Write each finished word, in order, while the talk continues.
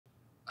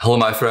Hello,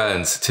 my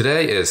friends.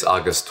 Today is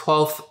August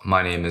 12th.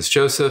 My name is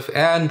Joseph,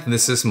 and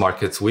this is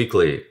Markets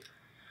Weekly.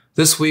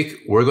 This week,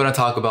 we're going to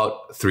talk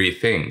about three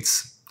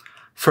things.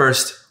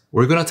 First,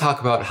 we're going to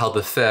talk about how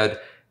the Fed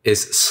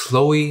is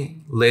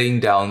slowly laying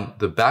down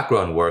the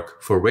background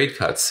work for rate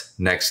cuts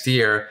next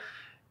year,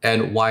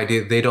 and why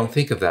they don't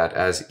think of that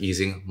as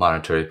easing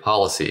monetary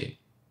policy.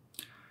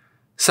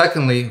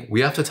 Secondly,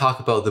 we have to talk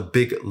about the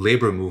big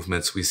labor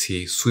movements we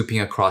see sweeping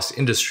across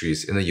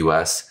industries in the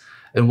US,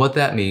 and what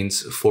that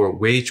means for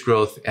wage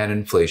growth and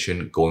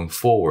inflation going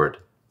forward.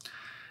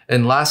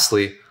 And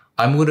lastly,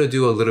 I'm going to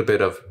do a little bit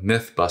of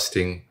myth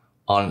busting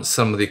on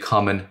some of the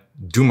common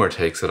doomer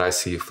takes that I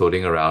see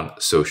floating around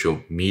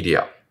social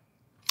media.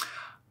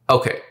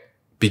 Okay,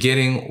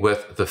 beginning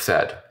with the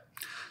Fed.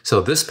 So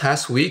this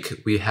past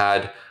week, we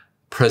had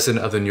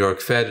President of the New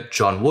York Fed,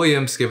 John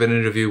Williams, give an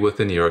interview with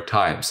the New York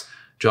Times.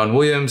 John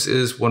Williams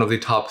is one of the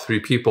top 3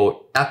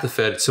 people at the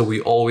Fed, so we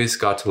always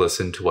got to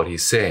listen to what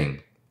he's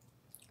saying.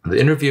 The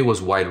interview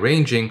was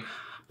wide-ranging,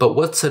 but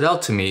what stood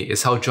out to me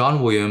is how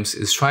John Williams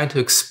is trying to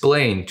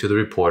explain to the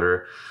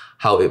reporter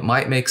how it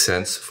might make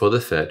sense for the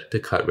Fed to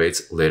cut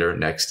rates later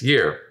next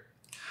year.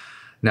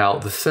 Now,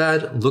 the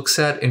Fed looks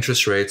at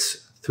interest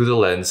rates through the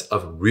lens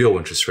of real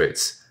interest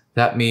rates.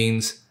 That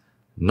means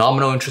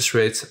nominal interest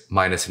rates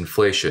minus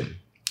inflation.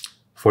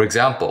 For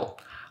example,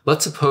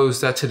 let's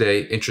suppose that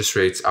today interest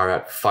rates are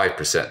at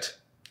 5%.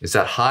 Is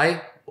that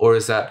high or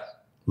is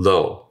that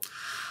low?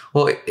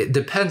 Well, it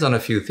depends on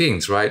a few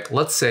things, right?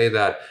 Let's say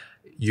that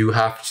you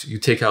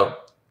take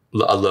out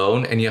a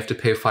loan and you have to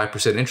pay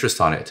 5%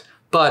 interest on it.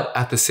 But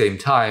at the same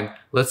time,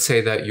 let's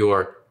say that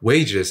your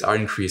wages are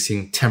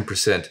increasing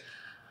 10%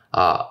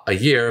 a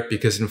year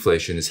because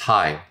inflation is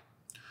high.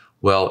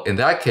 Well, in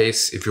that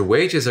case, if your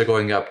wages are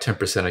going up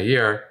 10% a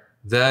year,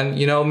 then,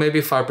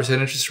 maybe 5%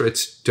 interest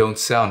rates don't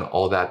sound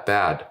all that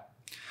bad.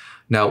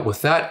 Now,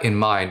 with that in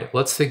mind,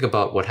 let's think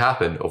about what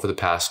happened over the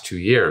past 2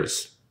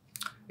 years.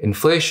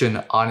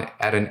 Inflation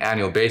at an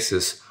annual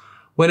basis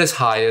went as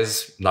high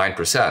as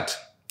 9%,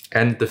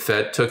 and the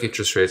Fed took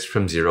interest rates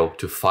from 0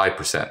 to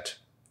 5%.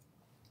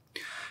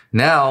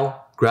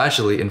 Now,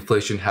 gradually,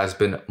 inflation has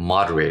been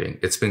moderating.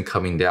 It's been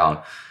coming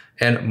down.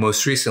 And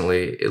most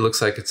recently, it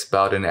looks like it's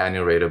about an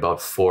annual rate of about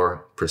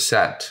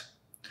 4%.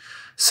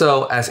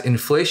 So as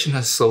inflation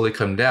has slowly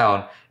come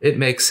down, it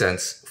makes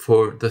sense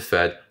for the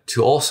Fed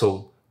to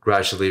also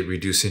gradually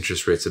reduce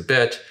interest rates a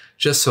bit,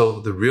 just so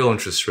the real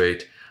interest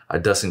rate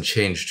doesn't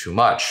change too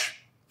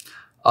much.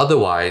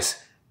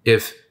 Otherwise,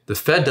 if the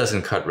Fed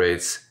doesn't cut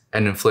rates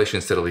and inflation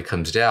steadily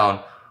comes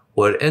down,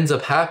 what ends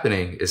up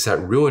happening is that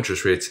real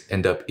interest rates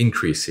end up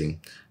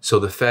increasing. So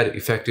the Fed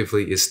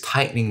effectively is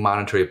tightening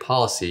monetary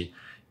policy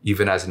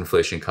even as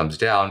inflation comes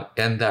down,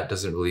 and that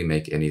doesn't really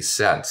make any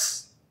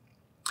sense.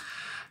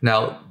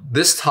 Now,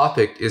 this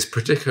topic is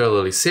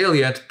particularly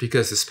salient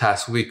because this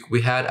past week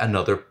we had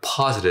another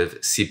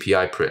positive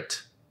CPI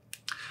print.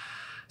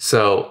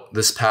 So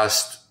this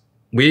past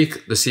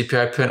week, the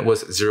CPI print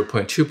was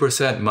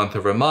 0.2% month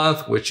over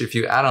month, which if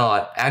you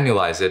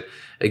annualize it,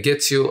 it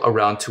gets you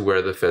around to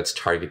where the Fed's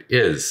target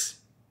is.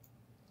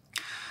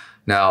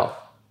 Now,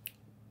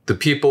 the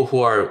people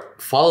who are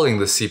following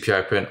the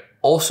CPI print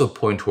also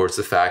point towards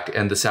the fact,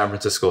 and the San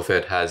Francisco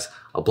Fed has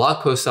a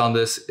blog post on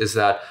this, is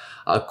that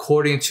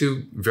according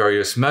to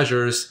various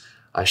measures,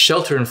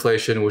 shelter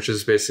inflation, which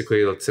is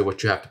basically, let's say,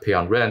 what you have to pay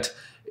on rent,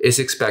 is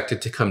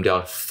expected to come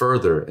down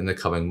further in the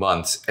coming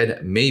months and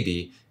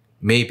maybe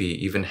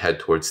even head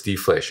towards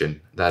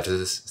deflation. That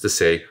is to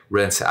say,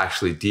 rents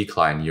actually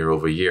decline year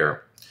over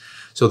year.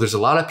 So there's a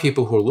lot of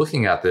people who are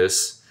looking at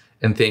this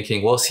and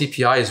thinking, well,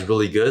 CPI is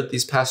really good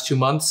these past 2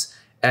 months,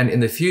 and in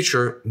the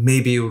future,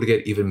 maybe it will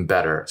get even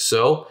better.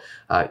 So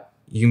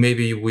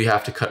maybe we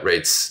have to cut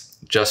rates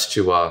just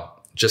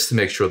to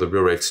make sure the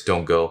real rates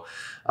don't go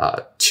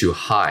too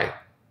high.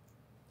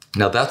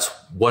 Now, that's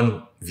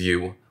one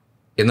view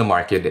in the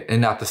market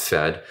and not the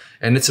Fed,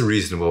 and it's a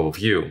reasonable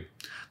view.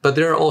 But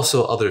there are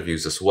also other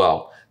views as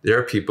well. There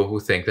are people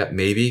who think that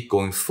maybe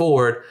going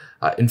forward,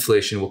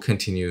 inflation will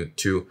continue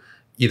to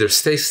either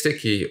stay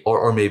sticky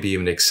or maybe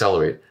even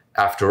accelerate.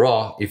 After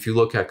all, if you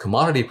look at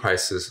commodity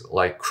prices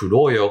like crude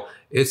oil,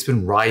 it's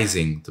been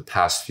rising the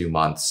past few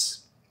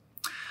months.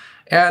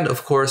 And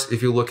of course,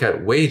 if you look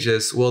at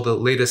wages, well, the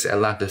latest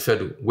Atlanta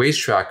Fed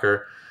wage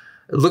tracker,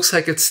 it looks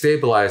like it's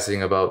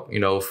stabilizing about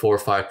 4 or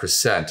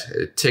 5%.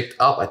 It ticked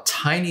up a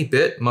tiny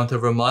bit month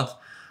over month,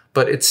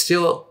 but it's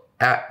still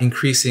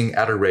increasing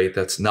at a rate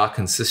that's not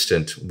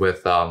consistent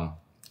with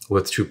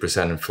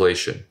 2%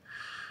 inflation.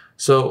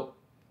 So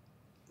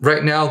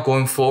right now,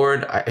 going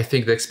forward, I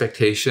think the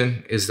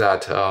expectation is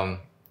that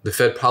the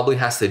Fed probably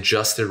has to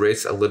adjust their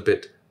rates a little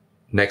bit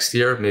next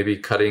year, maybe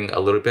cutting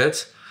a little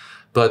bit.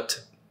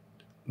 But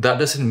that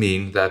doesn't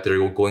mean that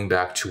they're going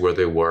back to where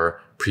they were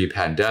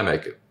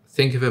pre-pandemic.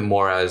 Think of it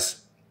more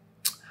as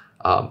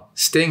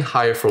staying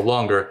higher for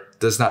longer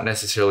does not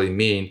necessarily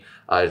mean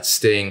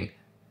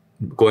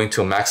going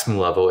to a maximum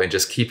level and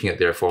just keeping it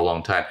there for a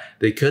long time.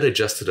 They could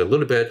adjust it a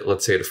little bit,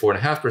 let's say to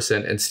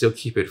 4.5%, and still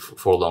keep it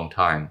for a long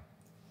time.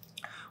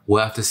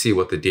 We'll have to see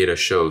what the data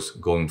shows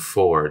going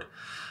forward.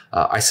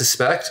 I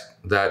suspect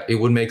that it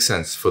would make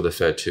sense for the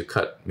Fed to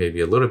cut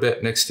maybe a little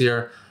bit next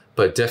year,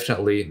 but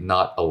definitely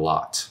not a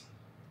lot.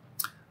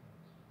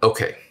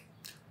 Okay,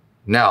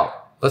 now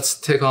let's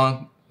take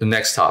on the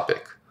next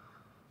topic.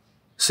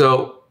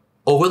 So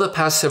over the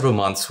past several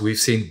months, we've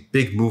seen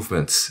big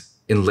movements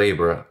in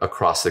labor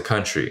across the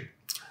country.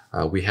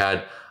 We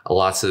had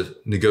lots of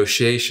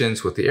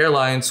negotiations with the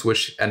airlines,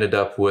 which ended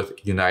up with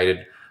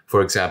United,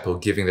 for example,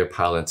 giving their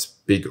pilots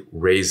big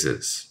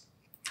raises.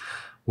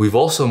 We've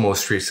also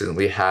most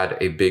recently had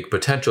a big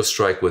potential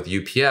strike with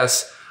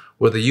UPS,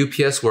 where the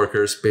UPS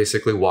workers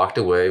basically walked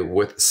away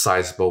with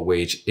sizable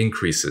wage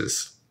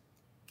increases.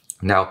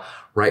 Now,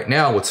 right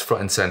now, what's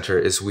front and center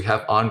is we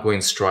have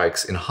ongoing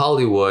strikes in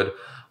Hollywood,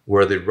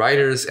 where the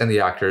writers and the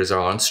actors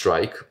are on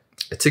strike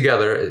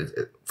together.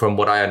 From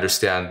what I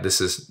understand,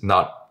 this is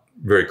not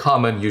very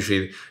common.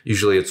 Usually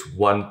it's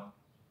one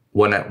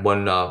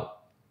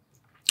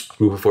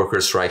group of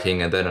workers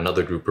striking and then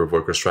another group of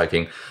workers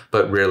striking,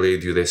 but rarely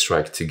do they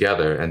strike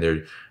together, and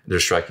they're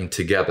striking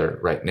together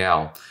right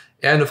now.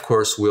 And of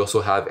course, we also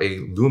have a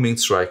looming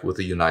strike with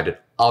the United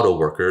Auto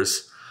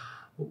Workers,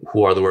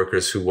 who are the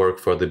workers who work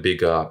for the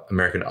big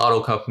American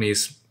auto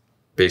companies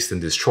based in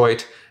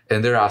Detroit,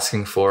 and they're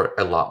asking for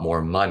a lot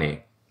more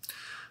money.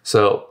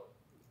 So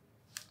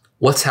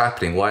what's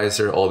happening? Why is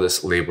there all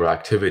this labor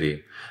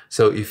activity?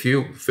 So if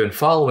you've been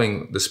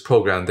following this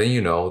program, then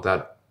you know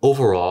that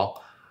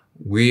overall,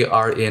 we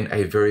are in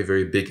a very,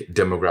 very big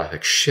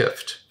demographic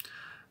shift.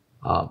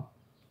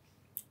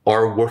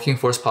 Our working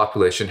force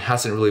population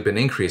hasn't really been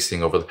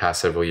increasing over the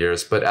past several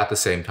years, but at the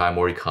same time,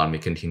 our economy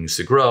continues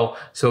to grow,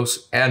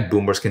 and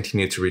boomers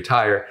continue to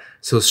retire.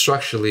 So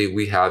structurally,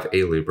 we have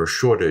a labor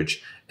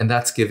shortage, and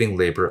that's giving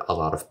labor a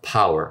lot of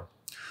power.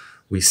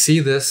 We see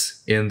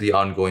this in the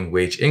ongoing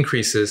wage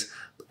increases,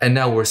 and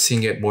now we're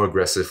seeing it more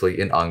aggressively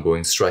in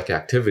ongoing strike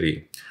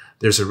activity.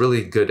 There's a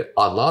really good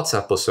Odd Lots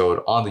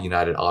episode on the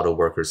United Auto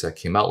Workers that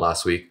came out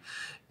last week.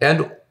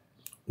 And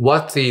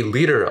what the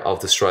leader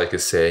of the strike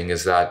is saying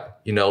is that,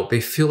 they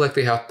feel like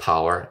they have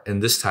power,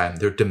 and this time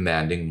they're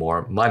demanding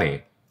more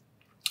money.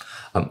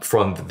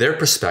 From their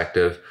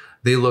perspective,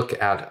 they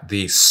look at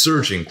the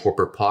surging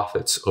corporate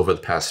profits over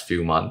the past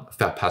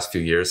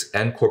few years,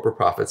 and corporate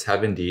profits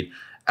have indeed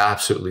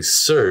absolutely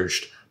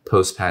surged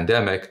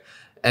post-pandemic,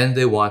 and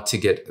they want to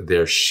get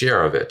their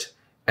share of it.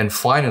 And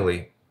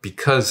finally,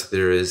 because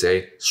there is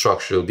a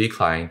structural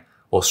decline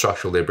or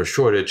structural labor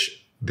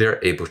shortage, they're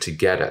able to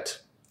get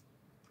it.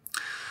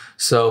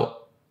 So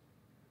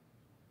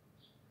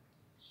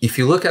if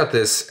you look at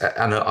this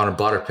on a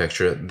broader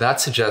picture,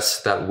 that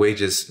suggests that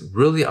wages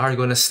really are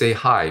going to stay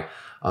high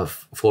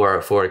for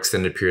an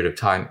extended period of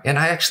time. And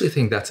I actually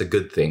think that's a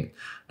good thing.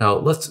 Now,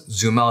 let's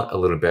zoom out a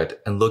little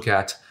bit and look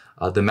at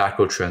the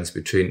macro trends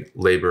between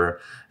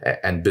labor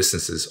and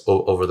businesses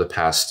over the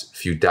past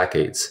few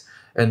decades.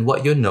 And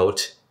what you'll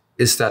note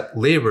is that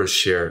labor's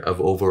share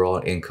of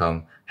overall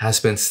income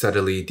has been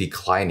steadily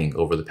declining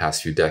over the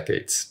past few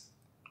decades.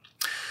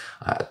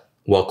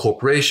 While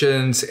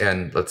corporations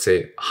and, let's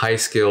say,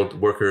 high-skilled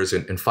workers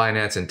in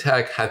finance and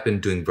tech have been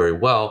doing very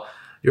well,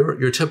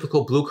 your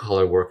typical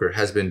blue-collar worker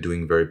has been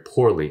doing very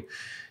poorly.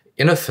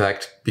 In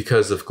effect,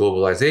 because of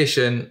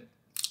globalization,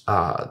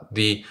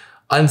 the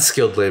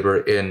unskilled labor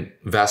in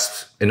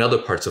other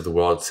parts of the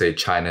world, say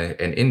China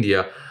and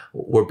India,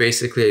 were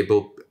basically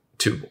able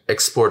to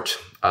export.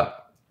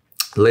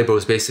 Labor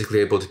was basically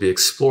able to be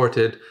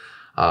exported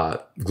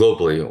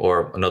globally,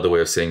 or another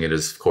way of saying it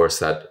is, of course,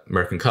 that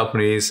American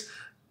companies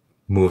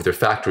moved their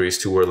factories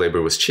to where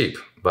labor was cheap,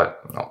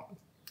 but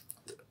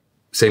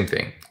same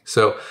thing.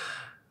 So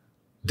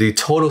the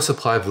total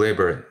supply of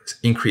labor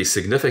increased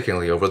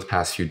significantly over the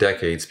past few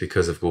decades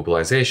because of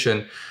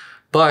globalization,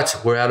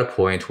 but we're at a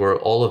point where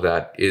all of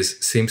that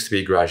seems to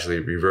be gradually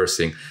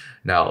reversing.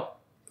 Now,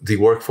 the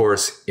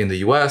workforce in the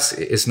US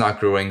is not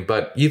growing,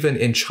 but even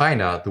in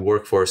China, the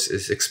workforce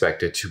is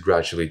expected to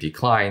gradually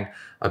decline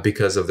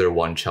because of their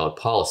one-child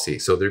policy.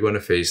 So they're going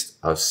to face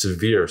a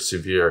severe,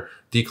 severe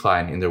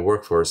decline in their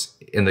workforce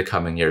in the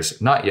coming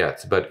years. Not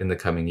yet, but in the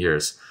coming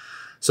years.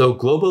 So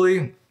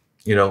globally,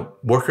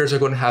 workers are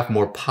going to have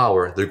more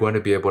power. They're going to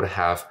be able to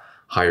have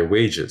higher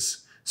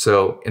wages.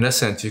 So in a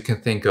sense, you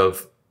can think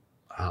of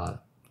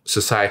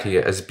society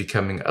as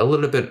becoming a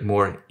little bit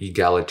more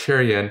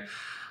egalitarian,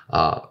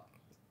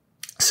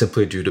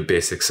 simply due to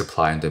basic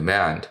supply and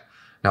demand.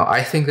 Now,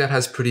 I think that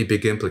has pretty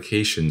big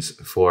implications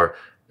for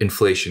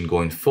inflation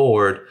going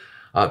forward,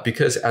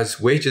 because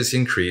as wages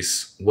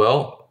increase,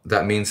 well,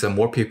 that means that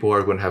more people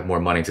are going to have more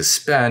money to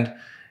spend.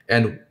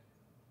 And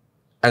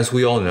as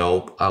we all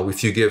know,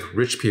 if you give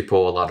rich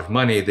people a lot of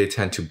money, they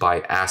tend to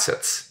buy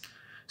assets.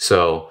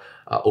 So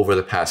over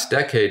the past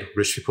decade,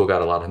 rich people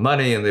got a lot of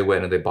money and they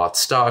went and they bought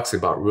stocks, they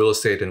bought real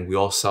estate, and we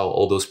all saw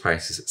all those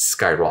prices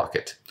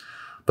skyrocket.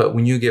 But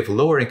when you give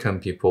lower income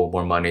people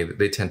more money,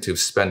 they tend to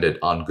spend it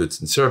on goods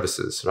and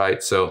services,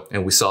 right? So,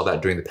 and we saw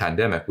that during the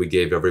pandemic. We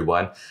gave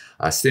everyone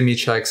stimmy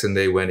checks and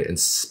they went and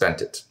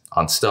spent it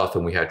on stuff,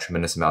 and we had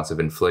tremendous amounts of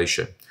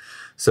inflation.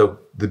 So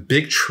the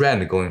big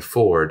trend going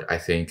forward, I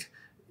think,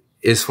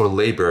 is for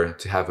labor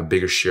to have a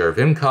bigger share of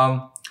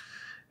income,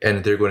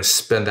 and they're going to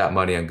spend that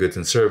money on goods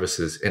and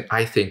services. And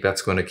I think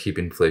that's going to keep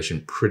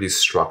inflation pretty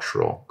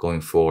structural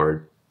going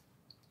forward.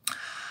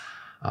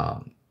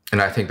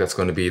 And I think that's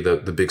going to be the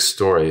big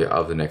story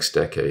of the next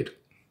decade.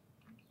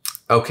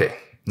 Okay,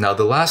 now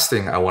the last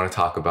thing I want to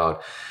talk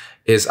about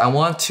is I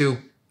want to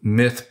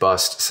myth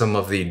bust some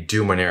of the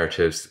doomer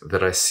narratives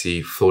that I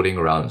see floating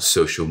around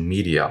social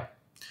media.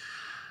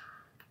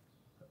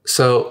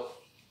 So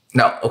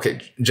now,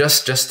 okay,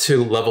 just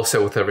to level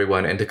set with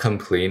everyone and to come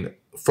clean,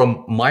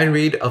 from my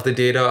read of the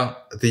data,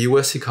 the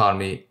US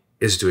economy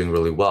is doing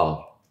really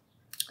well.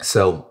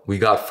 So we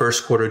got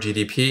first quarter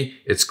GDP,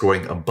 it's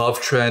growing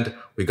above trend.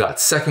 We got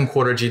second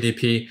quarter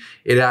GDP,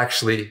 it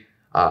actually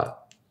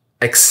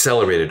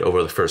accelerated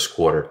over the first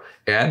quarter.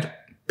 And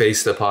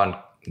based upon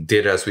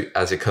data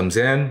as it comes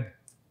in,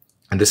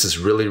 and this is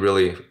really,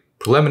 really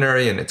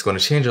preliminary and it's going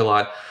to change a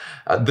lot,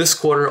 this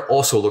quarter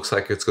also looks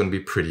like it's going to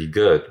be pretty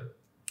good.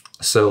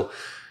 So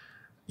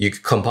you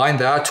combine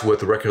that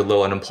with record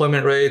low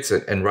unemployment rates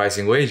and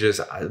rising wages,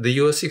 the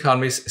US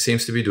economy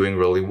seems to be doing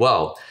really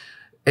well.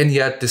 And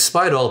yet,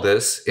 despite all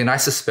this, and I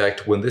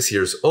suspect when this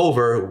year's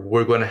over,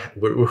 we're going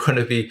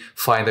to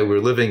find that we're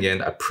living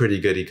in a pretty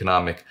good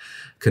economic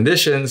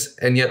conditions.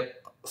 And yet,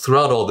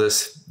 throughout all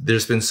this,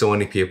 there's been so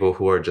many people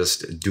who are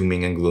just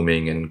dooming and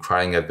glooming and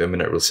crying of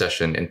imminent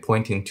recession and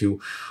pointing to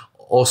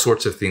all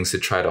sorts of things to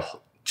try to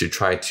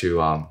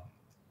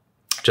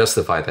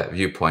justify that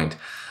viewpoint.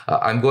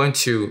 I'm going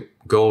to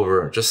go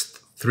over just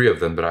 3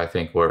 of them that I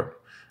think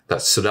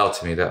that stood out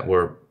to me that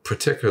were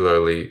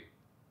particularly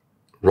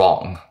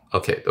wrong.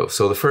 Okay,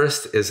 so the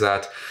first is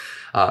that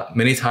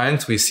many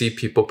times we see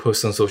people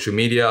post on social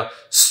media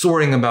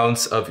soaring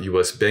amounts of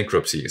US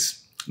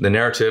bankruptcies. The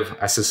narrative,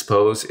 I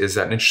suppose, is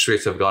that interest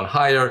rates have gone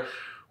higher,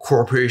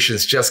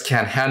 corporations just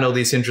can't handle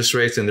these interest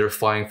rates and they're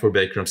filing for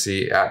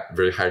bankruptcy at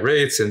very high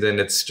rates, and then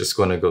it's just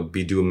going to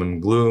be doom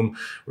and gloom.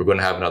 We're going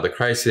to have another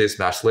crisis,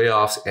 mass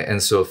layoffs,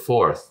 and so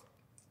forth.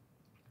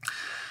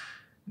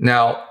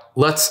 Now,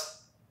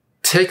 let's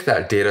take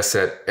that data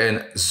set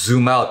and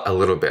zoom out a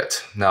little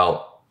bit.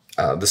 Now,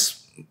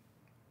 this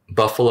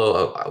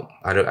Buffalo,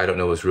 I don't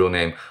know his real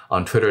name,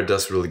 on Twitter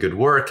does really good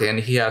work, and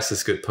he has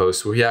this good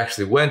post where he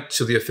actually went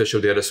to the official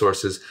data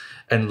sources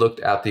and looked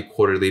at the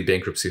quarterly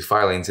bankruptcy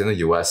filings in the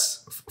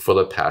US for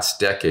the past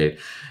decade.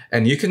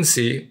 And you can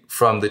see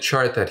from the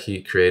chart that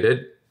he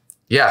created,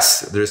 yes,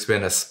 there's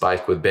been a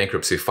spike with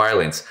bankruptcy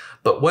filings.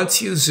 But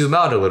once you zoom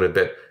out a little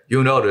bit,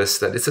 you'll notice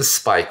that it's a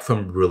spike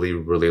from really,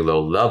 really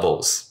low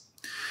levels.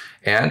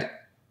 And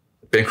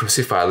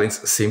bankruptcy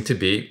filings seem to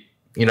be,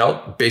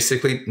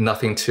 basically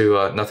nothing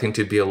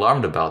to be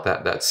alarmed about.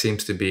 That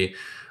seems to be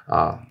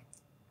a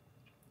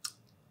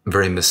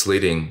very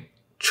misleading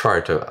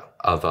chart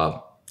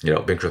of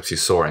bankruptcy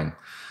soaring.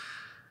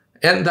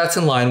 And that's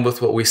in line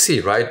with what we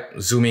see, right?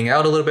 Zooming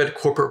out a little bit,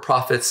 corporate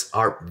profits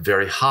are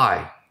very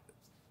high.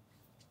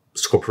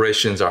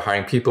 Corporations are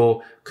hiring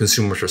people,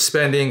 consumers are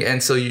spending,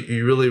 and so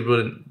you really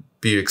wouldn't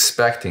be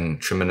expecting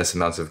tremendous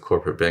amounts of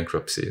corporate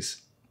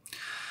bankruptcies.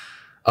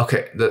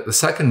 Okay, the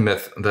second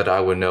myth that I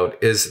would note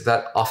is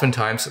that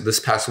oftentimes this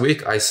past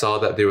week, I saw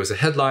that there was a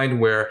headline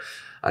where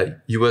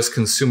US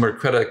consumer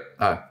credit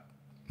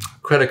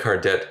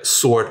card debt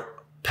soared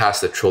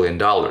past $1 trillion.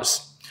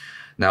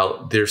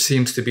 Now, there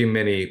seems to be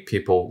many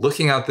people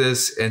looking at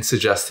this and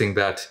suggesting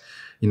that,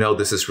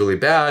 this is really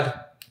bad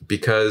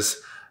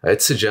because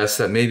it suggests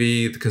that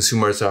maybe the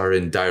consumers are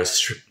in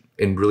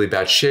really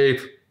bad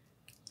shape.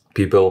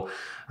 People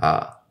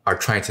are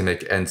trying to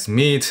make ends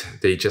meet.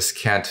 They just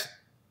can't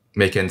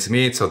make ends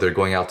meet, so they're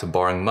going out to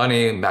borrowing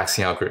money,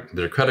 maxing out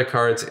their credit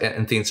cards,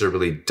 and things are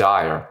really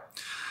dire.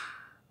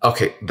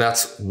 Okay,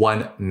 that's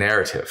one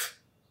narrative.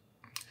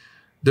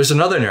 There's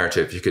another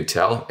narrative you could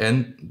tell,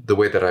 and the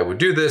way that I would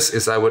do this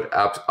is I'll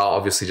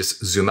obviously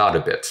just zoom out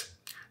a bit.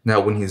 Now,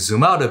 when you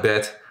zoom out a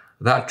bit,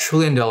 that $1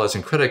 trillion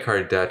in credit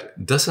card debt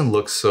doesn't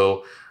really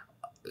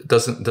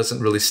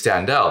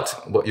stand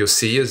out. What you'll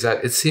see is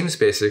that it seems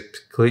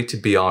basically to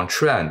be on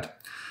trend.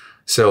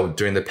 So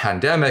during the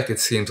pandemic, it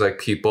seems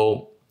like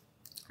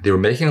they were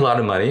making a lot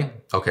of money.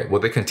 Okay, well,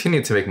 they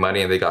continued to make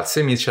money and they got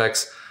stimmy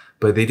checks,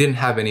 but they didn't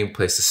have any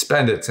place to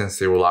spend it since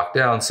they were locked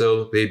down.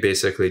 So they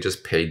basically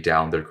just paid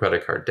down their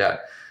credit card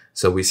debt.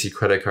 So we see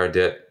credit card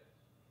debt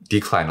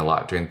decline a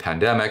lot during the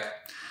pandemic.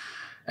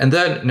 And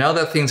then now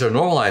that things are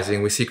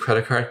normalizing, we see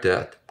credit card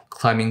debt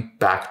climbing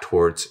back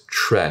towards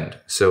trend.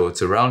 So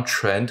it's around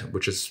trend,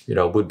 which is,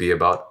 would be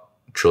about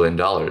 $1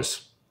 trillion.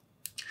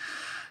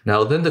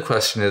 Now, then the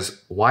question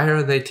is, why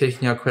are they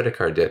taking out credit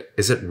card debt?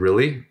 Is it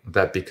really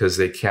that because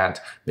they can't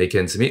make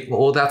ends meet?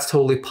 Well, that's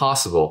totally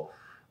possible.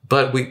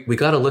 But we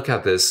got to look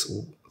at this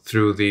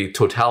through the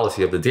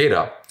totality of the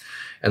data.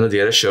 And the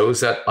data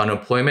shows that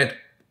unemployment,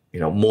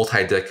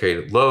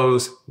 multi-decade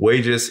lows,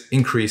 wages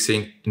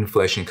increasing,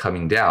 inflation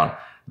coming down.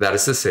 That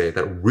is to say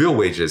that real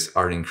wages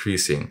are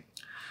increasing.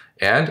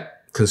 And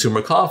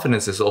consumer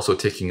confidence is also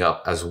ticking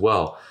up as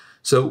well.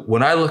 So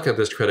when I look at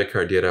this credit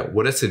card data,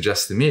 what it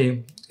suggests to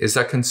me is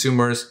that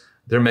consumers,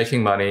 they're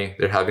making money,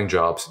 they're having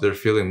jobs, they're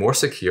feeling more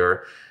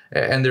secure,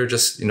 and they're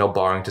just,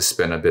 borrowing to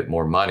spend a bit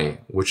more money,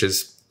 which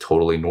is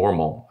totally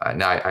normal.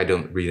 Now, I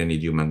don't read any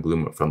doom and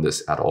gloom from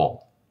this at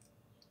all.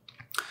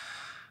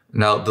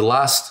 Now, the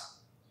last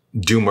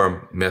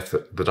doomer myth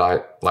that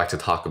I like to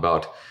talk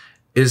about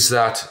is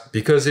that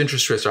because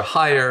interest rates are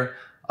higher,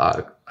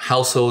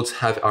 households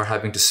are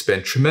having to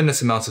spend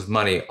tremendous amounts of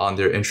money on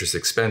their interest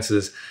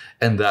expenses,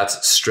 and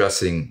that's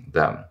stressing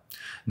them.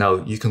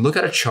 Now, you can look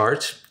at a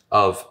chart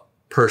of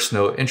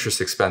personal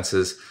interest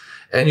expenses,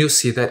 and you'll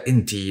see that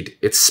indeed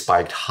it's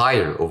spiked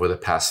higher over the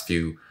past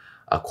few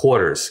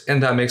quarters.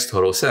 And that makes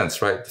total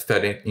sense, right? The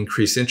Fed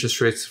increased interest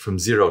rates from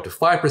 0 to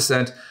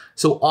 5%.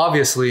 So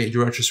obviously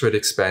your interest rate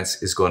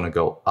expense is going to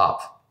go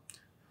up.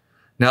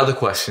 Now the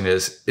question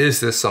is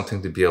this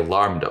something to be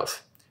alarmed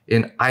of?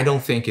 And I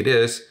don't think it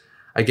is.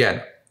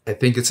 Again, I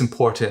think it's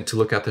important to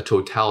look at the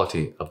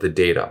totality of the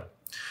data.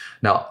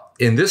 Now,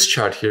 in this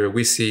chart here,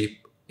 we see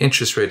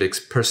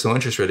personal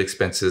interest rate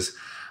expenses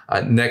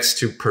next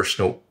to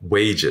personal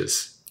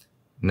wages.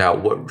 Now,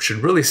 what should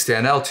really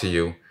stand out to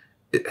you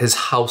is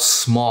how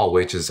small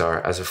wages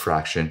are as a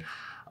fraction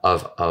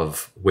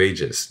of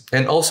wages.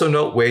 And also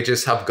note,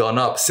 wages have gone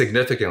up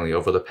significantly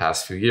over the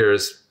past few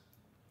years,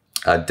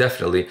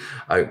 definitely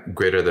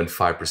greater than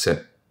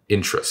 5%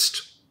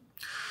 interest.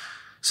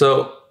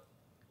 So,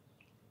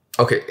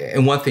 okay,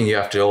 and one thing you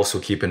have to also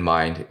keep in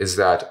mind is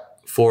that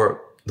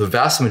for the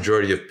vast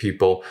majority of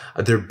people,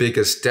 their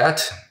biggest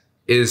debt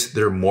is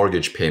their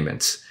mortgage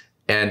payments.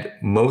 And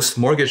most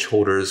mortgage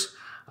holders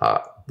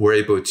were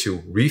able to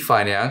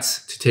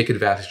refinance to take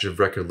advantage of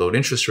record low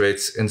interest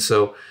rates. And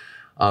so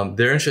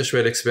their interest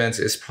rate expense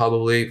is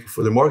probably,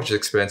 for the mortgage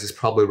expense, is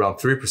probably around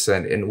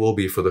 3% and will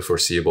be for the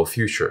foreseeable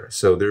future.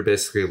 So they're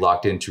basically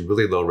locked into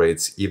really low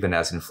rates, even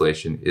as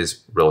inflation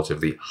is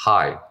relatively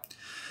high.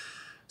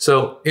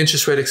 So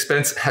interest rate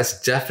expense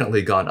has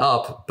definitely gone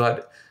up,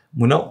 but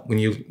when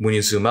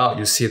you zoom out,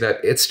 you see that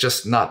it's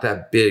just not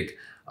that big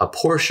a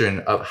portion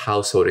of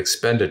household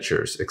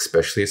expenditures,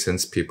 especially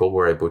since people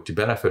were able to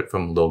benefit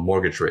from low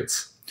mortgage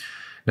rates.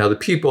 Now, the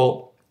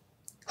people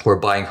who are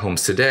buying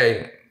homes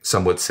today,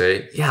 some would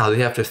say, yeah, they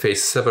have to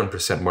face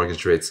 7%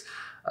 mortgage rates.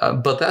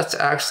 But that's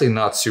actually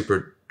not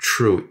super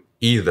true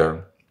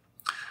either.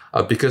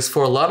 Because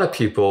for a lot of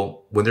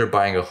people, when they're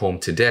buying a home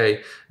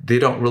today, they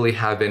don't really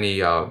have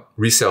any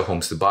resale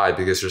homes to buy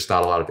because there's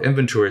not a lot of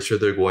inventory, so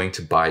they're going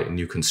to buy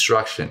new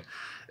construction.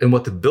 And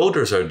what the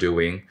builders are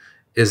doing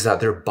is that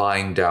they're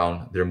buying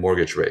down their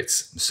mortgage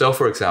rates. So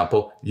for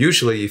example,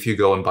 usually if you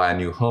go and buy a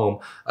new home,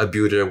 a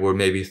builder will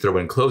maybe throw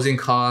in closing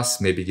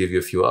costs, maybe give you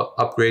a few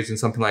upgrades and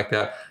something like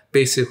that,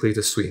 basically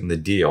to sweeten the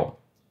deal.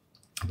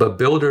 But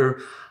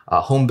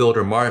home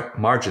builder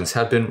margins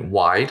have been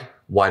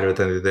wider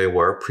than they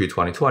were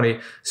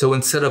pre-2020. So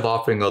instead of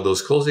offering all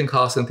those closing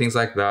costs and things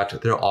like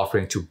that, they're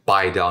offering to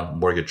buy down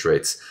mortgage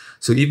rates.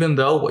 So even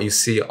though what you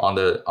see on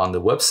the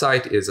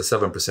website is a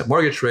 7%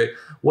 mortgage rate,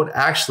 what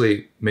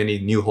actually many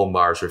new home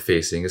buyers are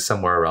facing is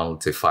somewhere around,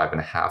 let's say,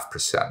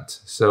 5.5%.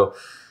 So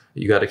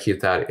you got to keep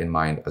that in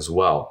mind as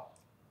well.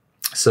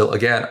 So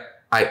again,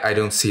 I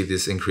don't see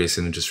this increase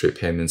in interest rate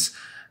payments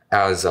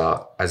as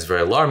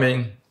very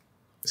alarming,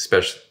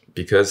 especially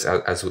because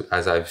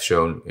as I've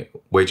shown,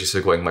 wages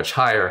are going much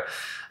higher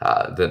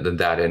than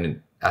that.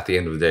 And at the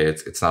end of the day,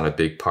 it's not a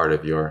big part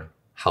of your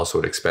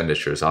household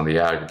expenditures on the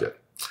aggregate.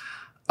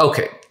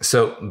 Okay,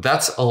 so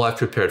that's all I've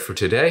prepared for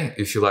today.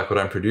 If you like what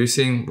I'm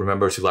producing,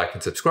 remember to like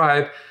and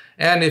subscribe.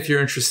 And if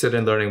you're interested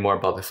in learning more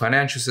about the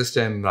financial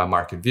system and my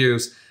market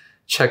views,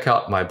 check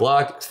out my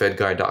blog,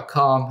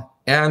 fedguide.com,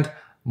 and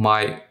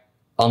my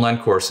online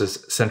courses,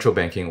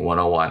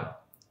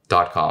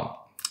 centralbanking101.com.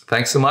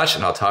 Thanks so much,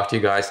 and I'll talk to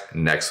you guys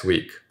next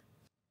week.